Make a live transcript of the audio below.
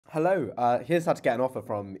Hello, here's how to get an offer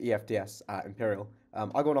from efds at Imperial. I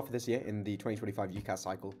got an offer this year in the 2025 UCAS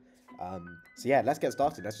cycle. So yeah, let's get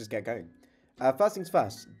started. Let's just get going. First things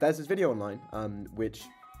first, there's this video online which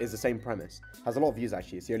is the same premise. Has a lot of views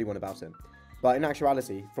actually, it's the only one about it. But in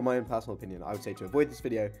actuality, from my own personal opinion, I would say to avoid this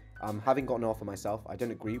video. Having gotten an offer myself, I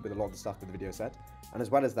don't agree with a lot of the stuff that the video said. And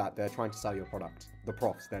as well as that, they're trying to sell you a product. The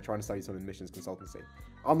profs, they're trying to sell you some admissions consultancy.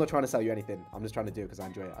 I'm not trying to sell you anything. I'm just trying to do it because I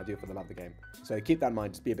enjoy it. I do it for the love of the game. So keep that in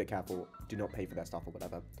mind. Just be a bit careful. Do not pay for their stuff or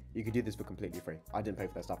whatever. You can do this for completely free. I didn't pay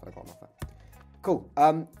for their stuff and I got an offer.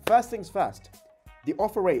 Cool. First things first. The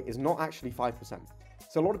offer rate is not actually 5%.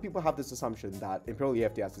 So a lot of people have this assumption that Imperial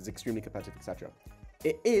EFDS is extremely competitive, etc.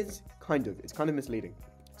 It is kind of. It's kind of misleading.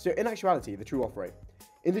 So in actuality, the true offer rate.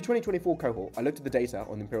 In the 2024 cohort, I looked at the data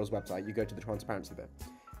on Imperial's website. You go to the transparency bit.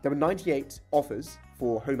 There were 98 offers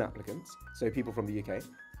for home applicants, so people from the UK,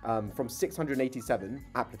 from 687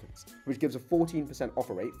 applicants, which gives a 14%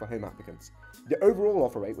 offer rate for home applicants. The overall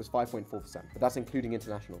offer rate was 5.4%, but that's including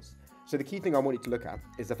internationals. So the key thing I want you to look at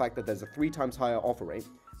is the fact that there's a 3 times higher offer rate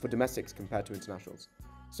for domestics compared to internationals.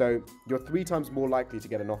 So you're 3 times more likely to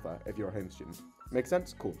get an offer if you're a home student. Make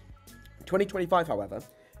sense? Cool. 2025, however,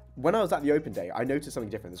 when I was at the open day, I noticed something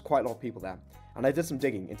different. There's quite a lot of people there. And I did some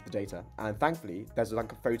digging into the data. And thankfully, there's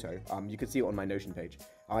like a photo. You can see it on my Notion page.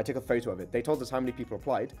 I took a photo of it. They told us how many people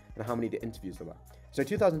applied and how many the interviews there were. So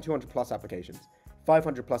 2,200 plus applications,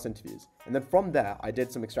 500 plus interviews. And then from there, I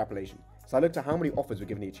did some extrapolation. So I looked at how many offers were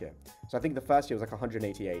given each year. So I think the first year was like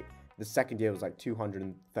 188. The second year was like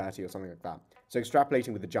 230 or something like that. So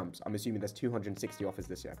extrapolating with the jumps, I'm assuming there's 260 offers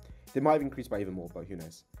this year. They might have increased by even more, but who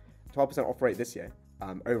knows. 12% offer rate this year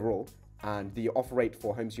overall, and the offer rate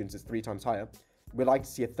for home students is 3 times higher. We'd like to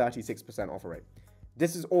see a 36% offer rate.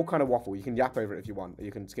 This is all kind of waffle. You can yap over it if you want, or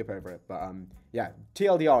you can skip over it. But yeah,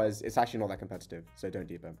 TLDR is actually not that competitive, so don't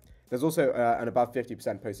deep it. There's also an above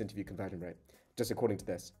 50% post-interview conversion rate, just according to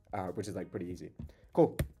this, which is like pretty easy.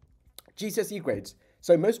 Cool. GCSE grades.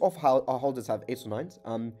 So most offer holders have 8s or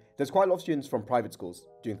 9s. There's quite a lot of students from private schools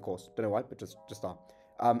doing the course. Don't know why, but just are.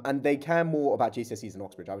 And they care more about GCSEs in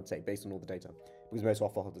Oxbridge, I would say, based on all the data, because most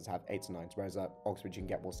offer holders have 8s and 9s, whereas at Oxbridge you can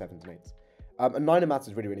get more 7s and 8s. A 9 in maths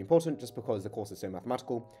is really, really important, just because the course is so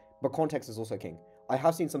mathematical, but context is also king. I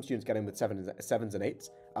have seen some students get in with 7s and 8s,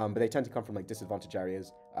 but they tend to come from like disadvantaged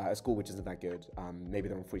areas, a school which isn't that good, maybe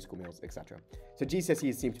they're on free school meals, etc. So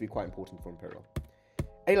GCSEs seem to be quite important for Imperial.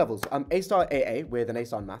 A-levels, A-star AA with an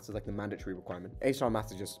A-star in maths is like the mandatory requirement. A-star in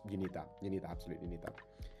maths is just, you need that, absolutely need that.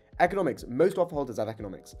 Economics, most offer holders have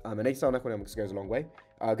economics. An A-star in economics goes a long way.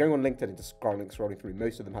 Going on LinkedIn and just scrolling through,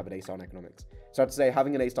 most of them have an A-star in economics. So I'd say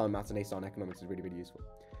having an A-star in maths and A-star in economics is really, really useful.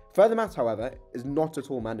 Further maths, however, is not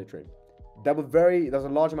at all mandatory. There's a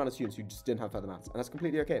large amount of students who just didn't have further maths, and that's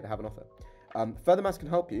completely okay, they have an offer. Further maths can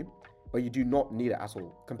help you, but you do not need it at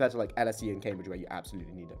all, compared to like LSE and Cambridge where you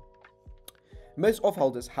absolutely need it. Most offer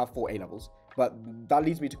holders have 4 A-levels, but that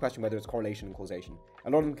leads me to question whether it's correlation and causation. A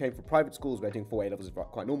lot of them came from private schools where doing 4 A-levels is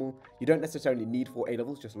quite normal. You don't necessarily need 4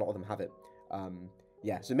 A-levels, just a lot of them have it.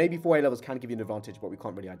 Yeah, so maybe 4 A-levels can give you an advantage, but we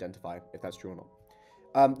can't really identify if that's true or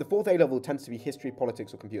not. The 4th A-level tends to be history,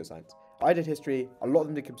 politics, or computer science. I did history, a lot of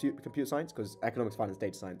them did computer science, because economics, finance,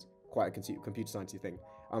 data science, quite a computer sciencey thing.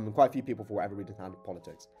 Quite a few people, for whatever reason, had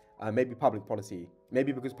politics. Maybe public policy,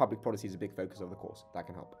 maybe because public policy is a big focus of the course, that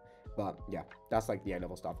can help. But yeah, that's like the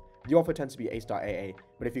A-level stuff. The offer tends to be A-star AA,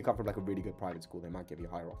 but if you come from like a really good private school, they might give you a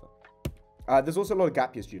higher offer. There's also a lot of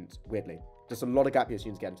gap year students, weirdly. Just a lot of gap year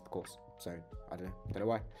students get into the course. So, I don't know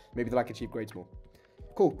why. Maybe they like achieve grades more.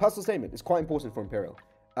 Cool, personal statement is quite important for Imperial.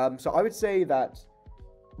 So I would say that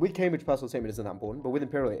with Cambridge, personal statement isn't that important, but with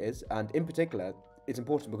Imperial it is. And in particular, it's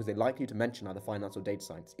important because they like you to mention either finance or data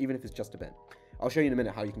science, even if it's just a bit. I'll show you in a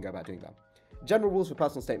minute how you can go about doing that. General rules for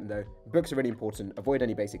personal statement though, books are really important. Avoid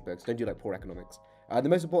any basic books. Don't do like poor economics. The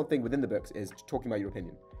most important thing within the books is talking about your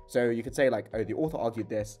opinion. So you could say like, oh, the author argued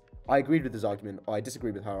this, I agreed with his argument, or I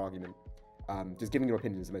disagreed with her argument. Just giving your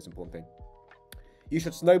opinion is the most important thing. You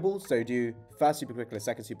should snowball, so do first supercurricular,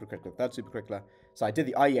 second supercurricular, third supercurricular. So I did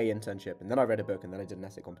the IEA internship, and then I read a book, and then I did an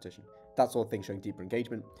essay competition. That sort of thing, showing deeper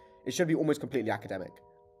engagement. It should be almost completely academic.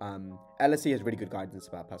 LSE has really good guidance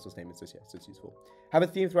about personal statements this year, so it's useful. Have a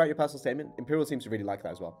theme throughout your personal statement. Imperial seems to really like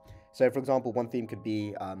that as well. So, for example, one theme could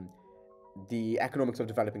be the economics of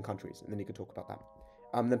developing countries, and then you could talk about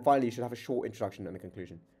that. Then finally, you should have a short introduction and a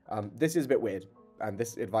conclusion. This is a bit weird, and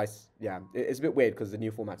this advice, yeah, it's a bit weird because the new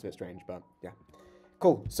format's a bit strange, but yeah.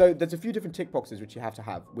 Cool, so there's a few different tick boxes which you have to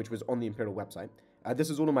have, which was on the Imperial website. This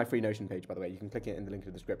is all on my free Notion page, by the way. You can click it in the link in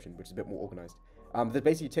the description, which is a bit more organized. There's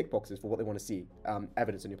basically tick boxes for what they want to see,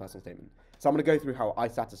 evidence in your personal statement. So I'm going to go through how I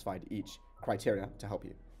satisfied each criteria to help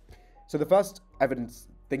you. So the first evidence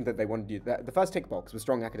thing that they wanted to do. The first tick box was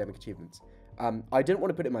strong academic achievements. I didn't want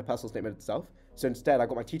to put it in my personal statement itself, so instead I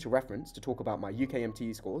got my teacher reference to talk about my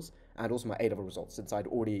UKMT scores and also my A-level results, since I'd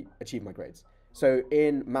already achieved my grades. So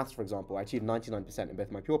in maths, for example, I achieved 99% in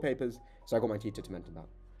both my pure papers, so I got my teacher to mention that.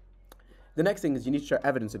 The next thing is you need to show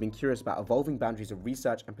evidence of being curious about evolving boundaries of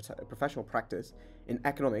research and professional practice in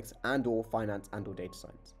economics and/or finance and/or data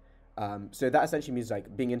science. So that essentially means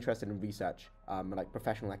like being interested in research, like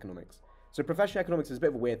professional economics. So professional economics is a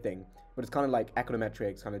bit of a weird thing, but it's kind of like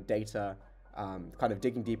econometrics, kind of data, kind of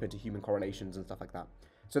digging deeper into human correlations and stuff like that.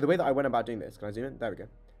 So the way that I went about doing this, can I zoom in? There we go.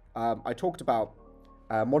 I talked about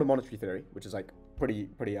modern monetary theory, which is like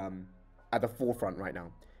pretty at the forefront right now.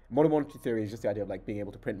 Modern monetary theory is just the idea of like being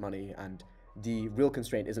able to print money, and the real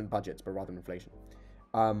constraint isn't budgets, but rather inflation.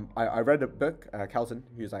 I read a book, Kelton,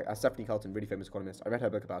 who's like Stephanie Kelton, really famous economist. I read her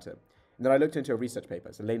book about it. And then I looked into a research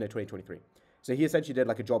paper, so Leno 2023. So he essentially did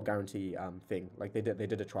like a job guarantee thing, like they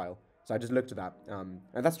did a trial. So I just looked at that, and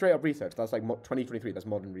that's straight up research. That's like 2023, that's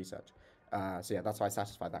modern research. So yeah, that's why I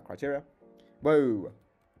satisfied that criteria. Whoa,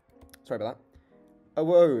 sorry about that. Oh,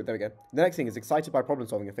 whoa, there we go. The next thing is excited by problem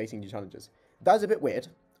solving and facing new challenges. That's a bit weird.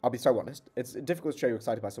 I'll be so honest. It's difficult to show you're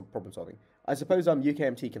excited by some problem solving. I suppose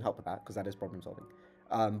UKMT can help with that, because that is problem solving.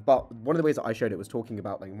 But one of the ways that I showed it was talking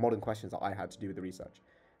about like modern questions that I had to do with the research.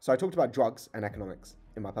 So I talked about drugs and economics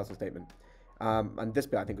in my personal statement. And this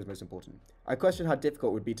bit I think was most important. I questioned how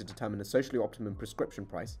difficult it would be to determine a socially optimum prescription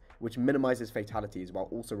price, which minimizes fatalities while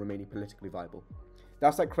also remaining politically viable.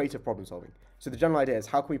 That's like creative problem solving. So the general idea is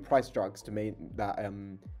how can we price drugs to make that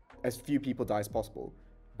as few people die as possible,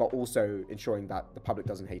 but also ensuring that the public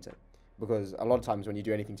doesn't hate it. Because a lot of times when you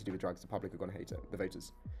do anything to do with drugs, the public are going to hate it, the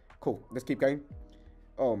voters. Cool, let's keep going.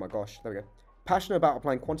 Oh my gosh, there we go. Passionate about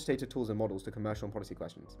applying quantitative tools and models to commercial and policy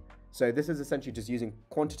questions. So this is essentially just using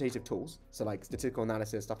quantitative tools, so like statistical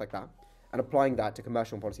analysis, stuff like that, and applying that to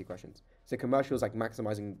commercial and policy questions. So commercial is like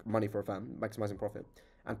maximizing money for a firm, maximizing profit,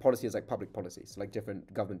 and policy is like public policy, so like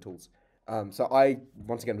different government tools. So I,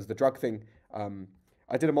 once again, was the drug thing.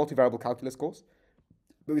 I did a multivariable calculus course.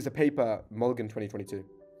 It was a paper, Mulligan 2022.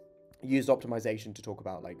 Used optimization to talk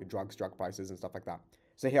about like drugs, drug prices, and stuff like that.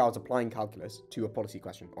 So here I was applying calculus to a policy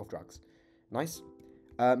question of drugs. Nice.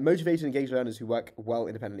 Motivated and engaged learners who work well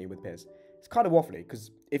independently with peers. It's kind of waffly,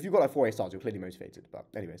 because if you've got like 4 A stars, you're clearly motivated. But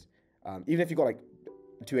anyways, even if you've got like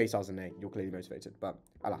 2 A stars and an A, you're clearly motivated. But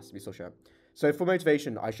alas, we still show it. So for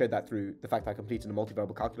motivation, I showed that through the fact that I completed a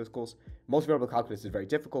multivariable calculus course. Multivariable calculus is very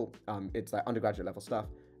difficult. It's like undergraduate level stuff.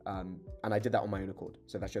 And I did that on my own accord,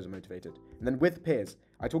 so that shows I'm motivated. And then with peers,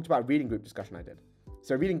 I talked about a reading group discussion I did.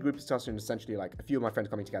 So reading group discussion is essentially like a few of my friends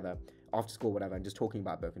coming together after school, whatever, and just talking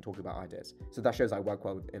about a book and talking about ideas. So that shows I work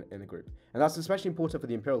well in a group. And that's especially important for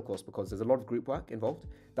the Imperial course because there's a lot of group work involved.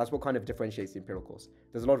 That's what kind of differentiates the Imperial course.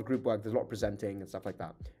 There's a lot of group work, there's a lot of presenting and stuff like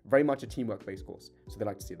that. Very much a teamwork-based course, so they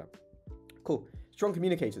like to see that. Cool. Strong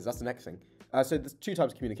communicators, that's the next thing. So there's 2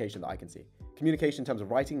 types of communication that I can see. Communication in terms of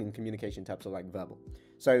writing and communication in terms of like verbal.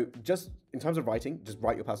 So just in terms of writing, just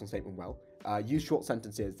write your personal statement well. Use short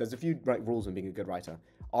sentences. There's a few rules on being a good writer.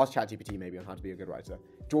 Ask ChatGPT maybe on how to be a good writer.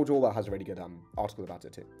 George Orwell has a really good article about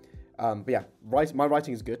it too. But yeah, my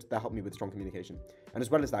writing is good. That helped me with strong communication. And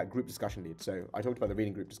as well as that, group discussion lead. So I talked about the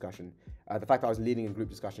reading group discussion. The fact that I was leading in group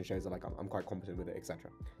discussion shows that like I'm quite competent with it,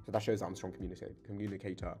 etc. So that shows that I'm a strong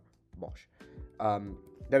communicator. Bosh.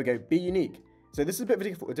 There we go. Be unique. So this is a bit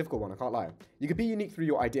of a difficult one, I can't lie. You could be unique through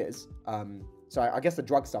your ideas. So I guess the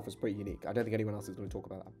drug stuff was pretty unique. I don't think anyone else is going to talk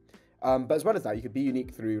about that. But as well as that, you could be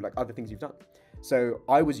unique through like other things you've done. So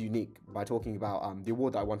I was unique by talking about the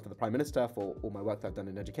award that I won for the Prime Minister for all my work that I've done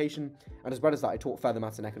in education. And as well as that, I taught further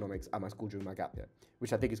maths and economics at my school during my gap year,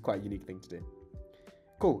 which I think is quite a unique thing to do.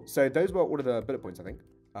 Cool. So those were all of the bullet points, I think.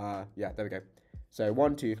 Yeah, there we go. So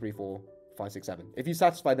 1, 2, 3, 4, 5, 6, 7. If you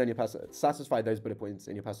satisfy those bullet points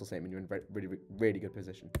in your personal statement, you're in really, really good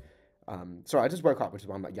position. Sorry, I just woke up, which is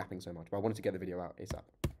why I'm like yapping so much, but I wanted to get the video out ASAP.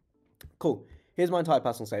 Cool. Here's my entire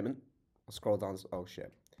personal statement. I'll scroll down. Oh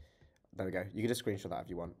shit. There we go. You can just screenshot that if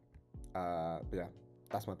you want. But yeah,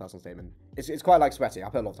 that's my personal statement. It's quite like sweaty. I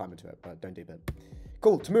put a lot of time into it, but don't deep it.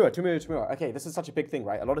 Cool. TMUA. Okay, this is such a big thing,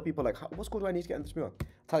 right? A lot of people are like, what school do I need to get in the TMUA? I'll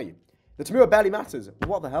tell you. The TMUA barely matters.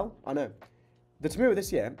 What the hell? I know. The TMUA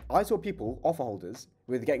this year, I saw people, offer holders,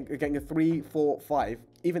 with getting a 3, 4, 5,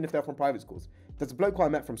 even if they're from private schools. There's a bloke who I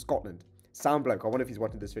met from Scotland, sound bloke, I wonder if he's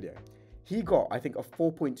watching this video. He got, I think, a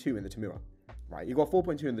 4.2 in the TMUA, right? He got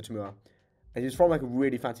 4.2 in the TMUA, and he's from like a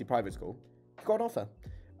really fancy private school. He got an offer.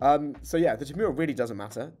 So yeah, the TMUA really doesn't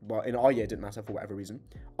matter. Well, in our year, it didn't matter for whatever reason.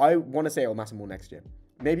 I want to say it'll matter more next year.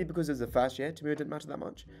 maybe because it's the first year, TMUA didn't matter that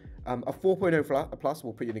much. A 4.0 plus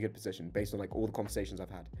will put you in a good position based on like all the conversations I've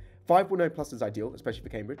had. 5.0 plus is ideal, especially for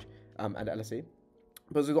Cambridge and LSE.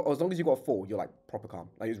 But as long as you got a 4, you're like proper calm.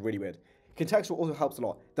 Like, it's really weird. Contextual also helps a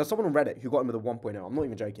lot. There's someone on Reddit who got in with a 1.0. I'm not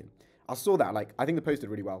even joking. I saw that. Like, I think they posted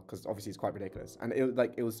really well because obviously it's quite ridiculous and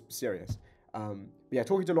it was serious. But yeah,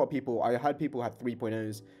 talking to a lot of people, I had people who had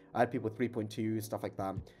 3.0s. I had people with 3.2, stuff like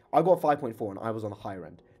that. I got 5.4 and I was on the higher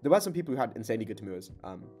end. There were some people who had insanely good TMUAs,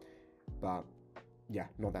 but yeah,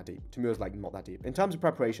 not that deep. TMUA's like not that deep. In terms of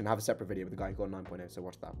preparation, I have a separate video with the guy who got 9.0, so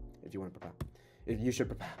watch that if you want to prepare. If you should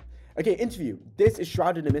prepare. Okay, interview. This is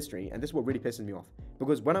shrouded in mystery, and this is what really pisses me off.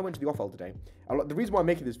 Because when I went to the off-hall today, the reason why I'm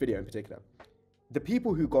making this video in particular, the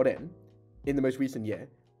people who got in the most recent year,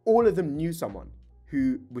 all of them knew someone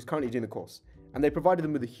who was currently doing the course, and they provided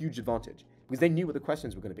them with a huge advantage because they knew what the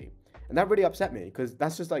questions were going to be. And that really upset me because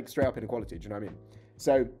that's just like straight up inequality, do you know what I mean?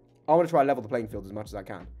 So I want to try and level the playing field as much as I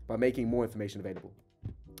can by making more information available.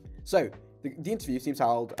 So the interview seems to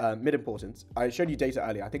hold mid-importance. I showed you data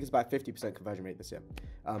earlier. I think it's about 50% conversion rate this year.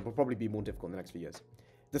 Will probably be more difficult in the next few years.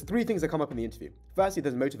 There's 3 things that come up in the interview. Firstly,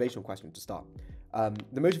 there's a motivational question to start.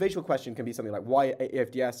 The motivational question can be something like, why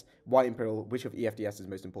EFDS, why Imperial, which of EFDS is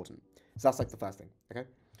most important? So that's like the first thing, okay?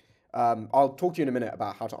 I'll talk to you in a minute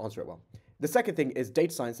about how to answer it well. The second thing is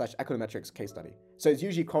data science / econometrics case study. So it's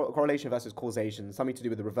usually correlation versus causation, something to do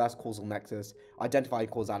with the reverse causal nexus, identify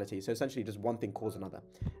causality. So essentially just one thing cause another.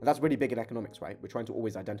 And that's really big in economics, right? We're trying to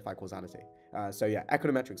always identify causality. So yeah,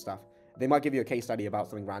 econometric stuff. They might give you a case study about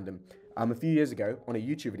something random. A few years ago on a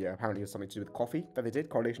YouTube video, apparently it was something to do with coffee that they did,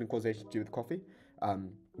 correlation and causation to do with coffee.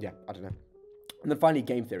 Yeah, I don't know. And then finally,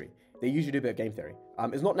 game theory. They usually do a bit of game theory.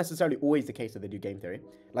 It's not necessarily always the case that they do game theory.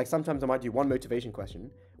 Like sometimes I might do 1 motivation question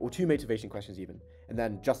or 2 motivation questions even, and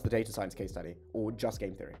then just the data science case study or just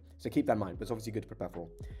game theory. So keep that in mind, but it's obviously good to prepare for.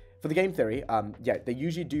 For the game theory, yeah, they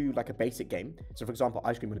usually do like a basic game. So for example,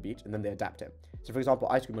 ice cream on a beach, and then they adapt it. So for example,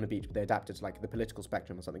 ice cream on a beach, but they adapt it to like the political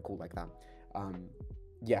spectrum or something cool like that.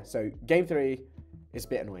 Yeah, so game theory is a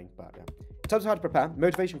bit annoying, but yeah. In terms of how to prepare,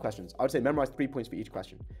 motivation questions, I would say memorize 3 points for each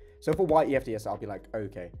question. So for why EFDS, I'll be like,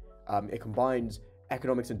 okay, it combines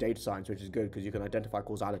economics and data science, which is good because you can identify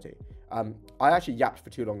causality. I actually yapped for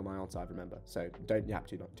too long in my answer, I remember, so don't yap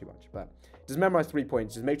too much. But just memorize 3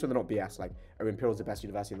 points, just make sure they're not BS, like, oh, Imperial's the best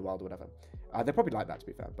university in the world or whatever. They're probably like that, to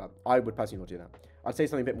be fair, but I would personally not do that. I'd say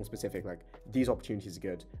something a bit more specific, like, these opportunities are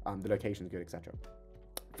good, the location is good, etc.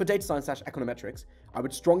 For data science / econometrics, I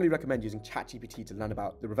would strongly recommend using ChatGPT to learn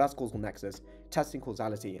about the reverse causal nexus, testing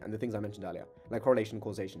causality, and the things I mentioned earlier, like correlation and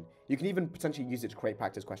causation. You can even potentially use it to create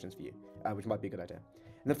practice questions for you, which might be a good idea.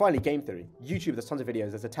 And then finally, game theory. YouTube, there's tons of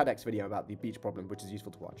videos. There's a TEDx video about the beach problem, which is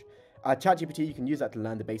useful to watch. ChatGPT, you can use that to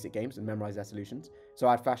learn the basic games and memorize their solutions. So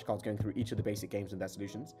I had flashcards going through each of the basic games and their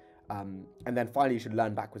solutions. And then finally, you should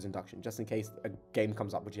learn backwards induction, just in case a game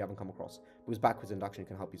comes up which you haven't come across, because backwards induction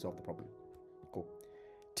can help you solve the problem. Cool.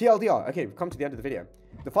 TLDR, okay, we've come to the end of the video.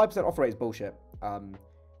 The 5% offer rate is bullshit.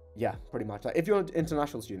 Yeah, pretty much. Like, if you're an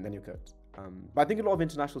international student, then you could. But I think a lot of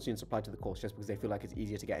international students apply to the course just because they feel like it's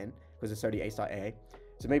easier to get in, because it's solely A*AA.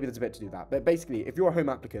 So maybe there's a bit to do that. But basically, if you're a home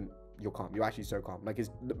applicant, you're calm. You're actually so calm. Like,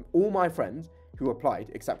 all my friends who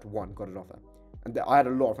applied, except one, got an offer. And I had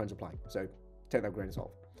a lot of friends applying, so take that with a grain of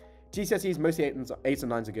salt. GCSEs, mostly 8s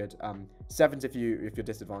and 9s are good. 7s if you're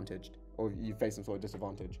disadvantaged, or you face some sort of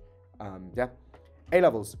disadvantage. Yeah.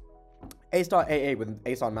 A-levels. A-star AA with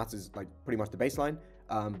A-star in maths is like pretty much the baseline,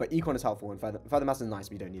 but econ is helpful, and further maths is nice,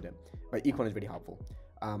 but you don't need it. But econ is really helpful.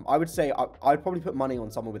 I would say I'd probably put money on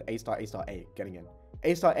someone with A-star A getting in.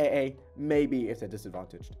 A-star AA, maybe if they're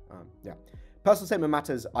disadvantaged. Yeah. Personal statement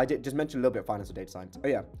matters. I did just mention a little bit of finance or data science. Oh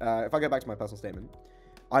yeah, if I go back to my personal statement,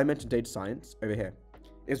 I mentioned data science over here.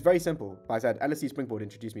 It's very simple, but I said LSE Springboard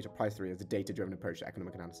introduced me to price theory as a data-driven approach to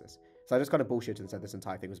economic analysis. So I just kind of bullshit and said this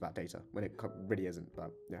entire thing was about data, when it really isn't,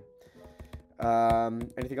 but yeah.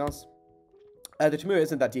 Anything else? The TMUA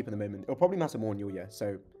isn't that deep at the moment. It'll probably matter more in your year,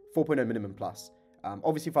 so 4.0 minimum plus.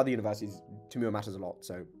 Obviously for other universities, TMUA matters a lot,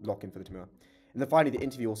 so lock in for the TMUA. And then finally, the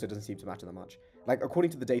interview also doesn't seem to matter that much. Like,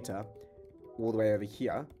 according to the data, all the way over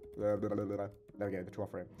here, there we go, the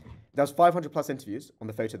 12 frame. There's 500 plus interviews on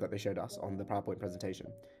the photo that they showed us on the PowerPoint presentation.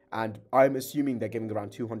 And I'm assuming they're giving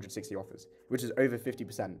around 260 offers, which is over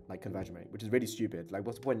 50% like conversion rate, which is really stupid. Like,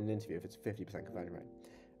 what's the point in an interview if it's 50% conversion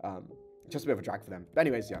rate? Just a bit of a drag for them. But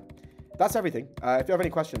anyways, yeah, that's everything. If you have any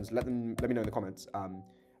questions, let me know in the comments.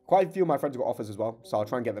 Quite a few of my friends have got offers as well, so I'll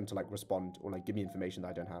try and get them to like respond or like give me information that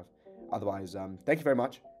I don't have. Otherwise, thank you very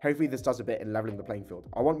much. Hopefully this does a bit in leveling the playing field.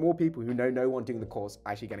 I want more people who know no one doing the course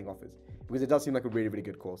actually getting offers, because it does seem like a really, really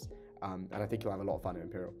good course. And I think you'll have a lot of fun at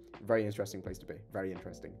Imperial. Very interesting place to be. Very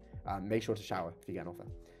interesting. Make sure to shower if you get an offer.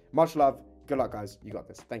 Much love. Good luck, guys. You got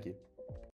this. Thank you.